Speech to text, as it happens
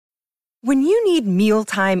When you need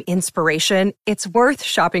mealtime inspiration, it's worth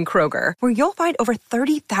shopping Kroger, where you'll find over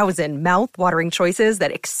 30,000 mouth-watering choices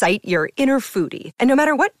that excite your inner foodie. And no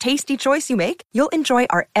matter what tasty choice you make, you'll enjoy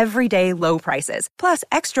our everyday low prices, plus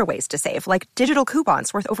extra ways to save, like digital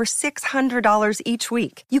coupons worth over $600 each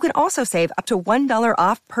week. You can also save up to $1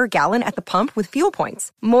 off per gallon at the pump with fuel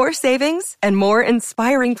points. More savings and more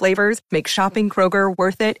inspiring flavors make shopping Kroger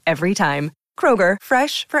worth it every time. Kroger,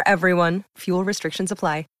 fresh for everyone. Fuel restrictions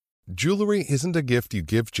apply. Jewelry isn't a gift you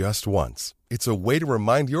give just once. It's a way to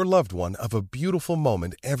remind your loved one of a beautiful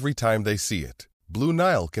moment every time they see it. Blue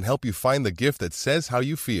Nile can help you find the gift that says how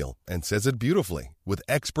you feel and says it beautifully, with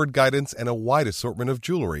expert guidance and a wide assortment of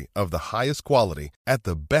jewelry of the highest quality at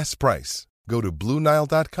the best price. Go to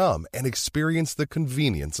BlueNile.com and experience the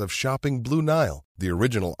convenience of shopping Blue Nile, the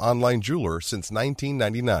original online jeweler since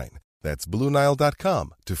 1999. That's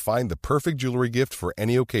BlueNile.com to find the perfect jewelry gift for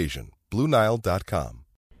any occasion. BlueNile.com.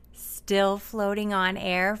 Still floating on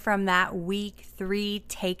air from that week 3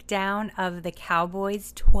 takedown of the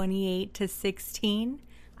Cowboys 28-16?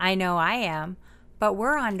 I know I am, but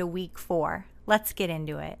we're on to week 4. Let's get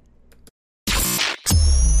into it.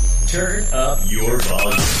 Turn up your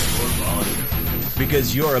volume.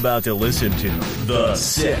 Because you're about to listen to The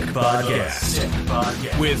Sick Podcast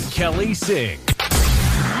with Kelly Singh.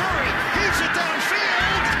 Murray heaves it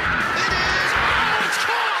downfield. It is. Oh, it's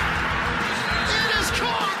caught. It is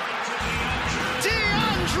caught.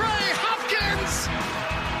 DeAndre Hopkins.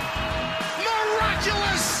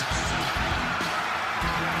 Miraculous.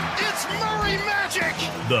 It's Murray magic.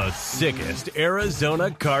 The sickest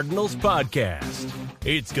Arizona Cardinals podcast.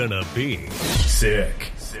 It's gonna be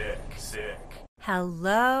sick.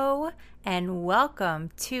 Hello and welcome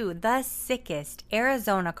to the sickest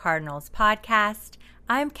Arizona Cardinals podcast.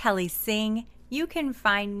 I'm Kelly Singh. You can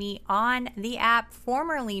find me on the app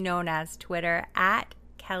formerly known as Twitter at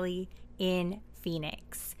Kelly in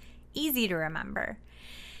Phoenix. Easy to remember.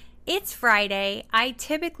 It's Friday. I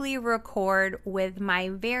typically record with my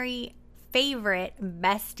very favorite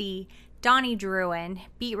bestie, Donnie Druin,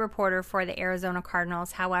 beat reporter for the Arizona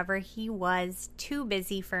Cardinals. However, he was too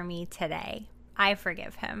busy for me today. I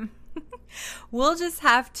forgive him. We'll just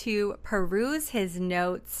have to peruse his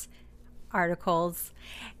notes, articles,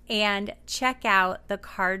 and check out the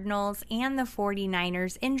Cardinals and the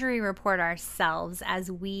 49ers injury report ourselves as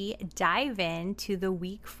we dive into the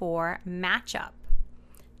Week 4 matchup.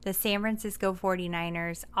 The San Francisco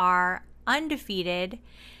 49ers are undefeated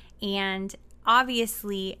and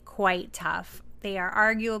obviously quite tough. They are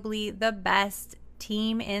arguably the best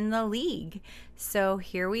team in the league. So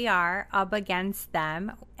here we are up against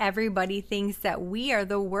them. Everybody thinks that we are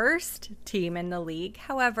the worst team in the league.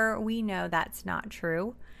 However, we know that's not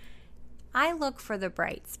true. I look for the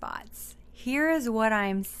bright spots. Here is what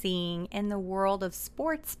I'm seeing in the world of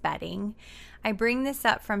sports betting. I bring this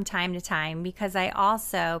up from time to time because I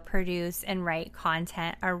also produce and write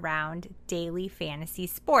content around daily fantasy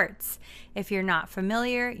sports. If you're not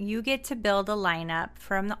familiar, you get to build a lineup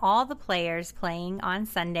from all the players playing on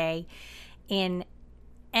Sunday in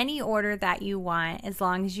any order that you want, as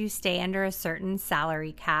long as you stay under a certain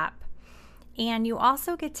salary cap. And you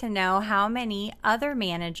also get to know how many other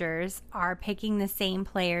managers are picking the same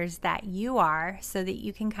players that you are, so that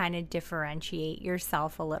you can kind of differentiate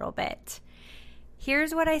yourself a little bit.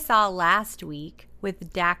 Here's what I saw last week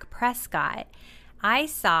with Dak Prescott. I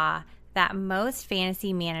saw that most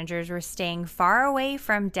fantasy managers were staying far away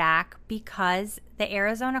from Dak because the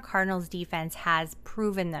Arizona Cardinals defense has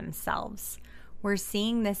proven themselves. We're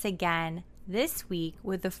seeing this again this week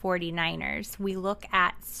with the 49ers. We look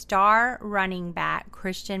at star running back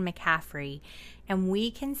Christian McCaffrey, and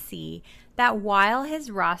we can see that while his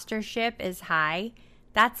rostership is high,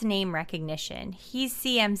 that's name recognition. He's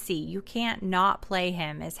CMC. You can't not play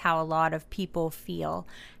him, is how a lot of people feel.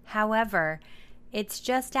 However, it's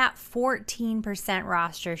just at 14%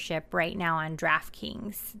 rostership right now on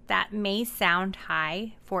DraftKings. That may sound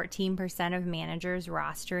high, 14% of managers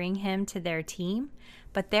rostering him to their team,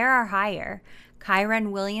 but there are higher.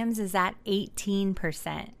 Kyren Williams is at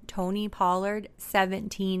 18%. Tony Pollard,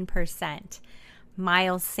 17%.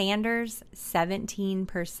 Miles Sanders,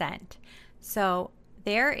 17%. So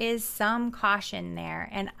there is some caution there,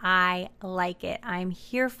 and I like it. I'm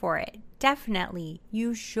here for it. Definitely,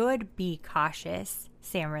 you should be cautious,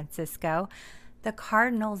 San Francisco. The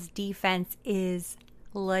Cardinals' defense is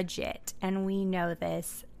legit, and we know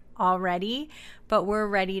this already, but we're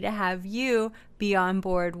ready to have you be on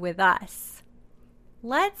board with us.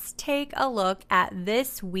 Let's take a look at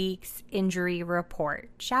this week's injury report,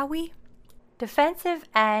 shall we? Defensive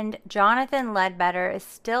end Jonathan Ledbetter is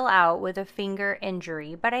still out with a finger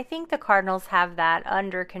injury, but I think the Cardinals have that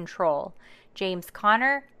under control. James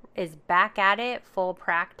Conner is back at it, full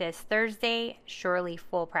practice Thursday, surely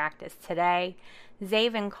full practice today.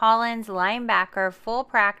 Zaven Collins, linebacker, full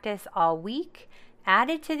practice all week.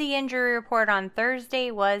 Added to the injury report on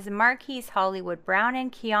Thursday was Marquise Hollywood Brown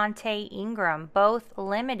and Keontae Ingram, both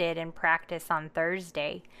limited in practice on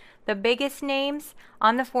Thursday. The biggest names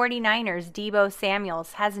on the 49ers, Deebo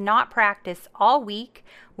Samuels, has not practiced all week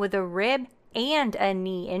with a rib and a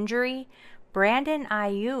knee injury. Brandon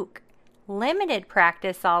Ayuk, limited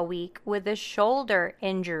practice all week with a shoulder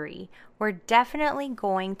injury. We're definitely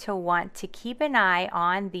going to want to keep an eye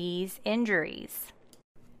on these injuries.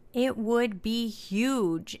 It would be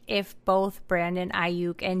huge if both Brandon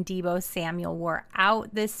Ayuk and Deebo Samuel were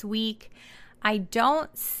out this week. I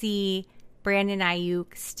don't see Brandon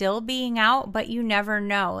Ayuk still being out, but you never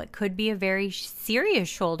know. It could be a very serious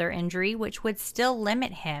shoulder injury, which would still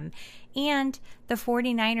limit him. And the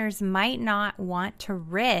 49ers might not want to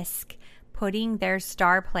risk putting their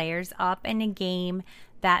star players up in a game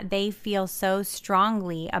that they feel so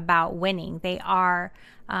strongly about winning. They are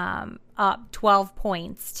up 12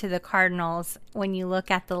 points to the Cardinals when you look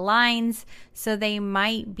at the lines, so they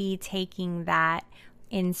might be taking that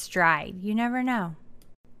in stride. You never know.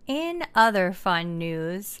 In other fun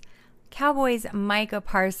news, Cowboys' Micah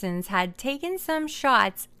Parsons had taken some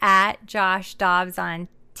shots at Josh Dobbs on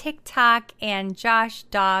TikTok, and Josh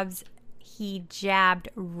Dobbs, he jabbed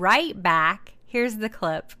right back. Here's the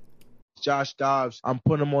clip. Josh Dobbs, I'm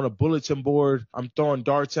putting him on a bulletin board. I'm throwing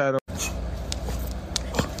darts at him.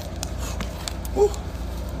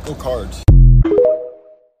 Go Cards.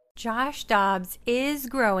 Josh Dobbs is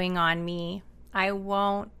growing on me. I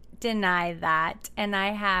won't deny that. And I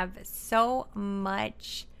have so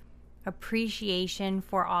much appreciation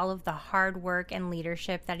for all of the hard work and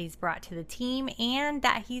leadership that he's brought to the team and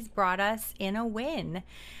that he's brought us in a win.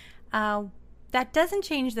 That doesn't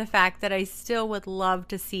change the fact that I still would love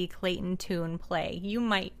to see Clayton Tune play. You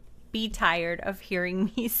might be tired of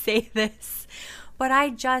hearing me say this, but I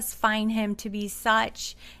just find him to be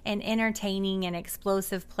such an entertaining and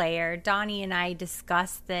explosive player. Donnie and I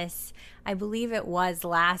discussed this, I believe it was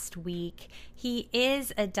last week. He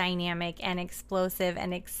is a dynamic and explosive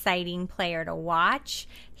and exciting player to watch.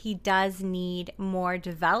 He does need more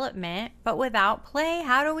development, but without play,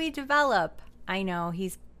 how do we develop? I know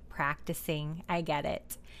he's practicing. I get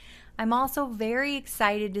it. I'm also very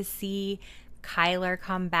excited to see Kyler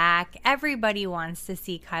come back. Everybody wants to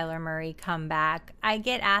see Kyler Murray come back. I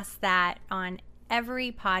get asked that on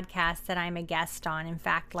every podcast that I'm a guest on. In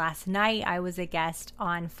fact, last night I was a guest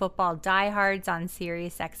on Football Diehards on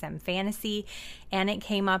SiriusXM Fantasy, and it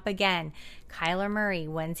came up again. Kyler Murray,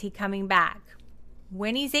 when's he coming back?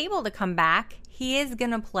 When he's able to come back, he is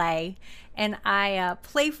going to play. And I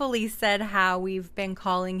playfully said how we've been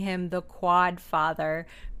calling him the quad father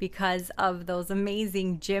because of those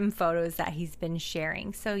amazing gym photos that he's been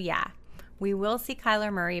sharing. So yeah, we will see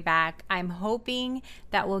Kyler Murray back. I'm hoping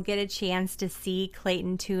that we'll get a chance to see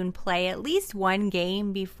Clayton Tune play at least one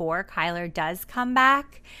game before Kyler does come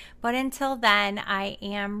back. But until then, I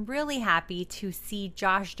am really happy to see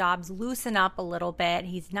Josh Dobbs loosen up a little bit.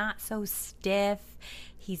 He's not so stiff.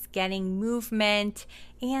 He's getting movement.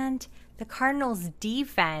 And the Cardinals'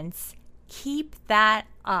 defense, keep that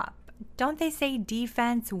up. Don't they say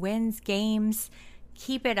defense wins games?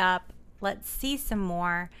 Keep it up. Let's see some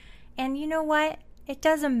more. And you know what? It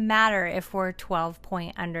doesn't matter if we're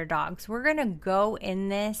 12-point underdogs. We're going to go in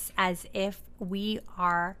this as if we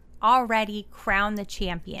are already crowned the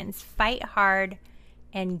champions. Fight hard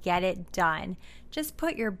and get it done. Just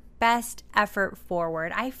put your best effort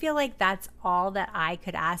forward. I feel like that's all that I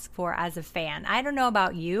could ask for as a fan. I don't know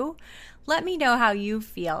about you. Let me know how you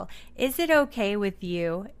feel. Is it okay with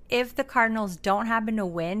you if the Cardinals don't happen to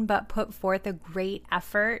win but put forth a great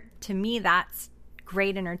effort? To me, that's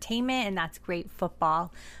great entertainment and that's great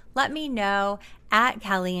football. Let me know at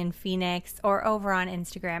Kelly in Phoenix or over on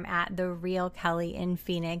Instagram at The Real Kelly in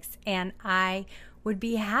Phoenix, and I would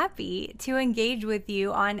be happy to engage with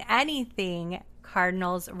you on anything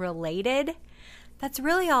Cardinals related. That's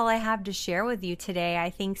really all I have to share with you today. I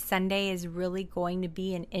think Sunday is really going to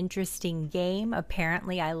be an interesting game.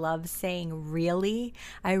 Apparently, I love saying really.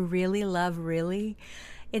 I really love really.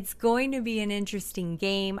 It's going to be an interesting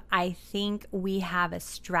game. I think we have a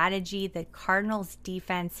strategy. The Cardinals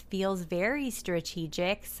defense feels very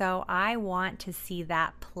strategic, so I want to see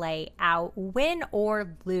that play out, win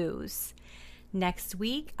or lose. Next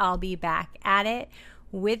week, I'll be back at it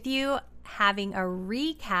with you, having a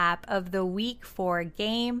recap of the Week 4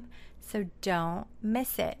 game, so don't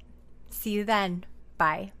miss it. See you then.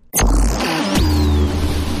 Bye.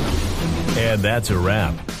 And that's a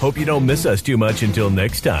wrap. Hope you don't miss us too much until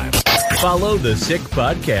next time. Follow The Sick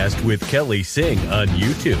Podcast with Kelly Singh on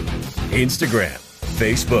YouTube, Instagram,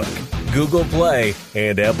 Facebook, Google Play,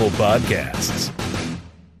 and Apple Podcasts.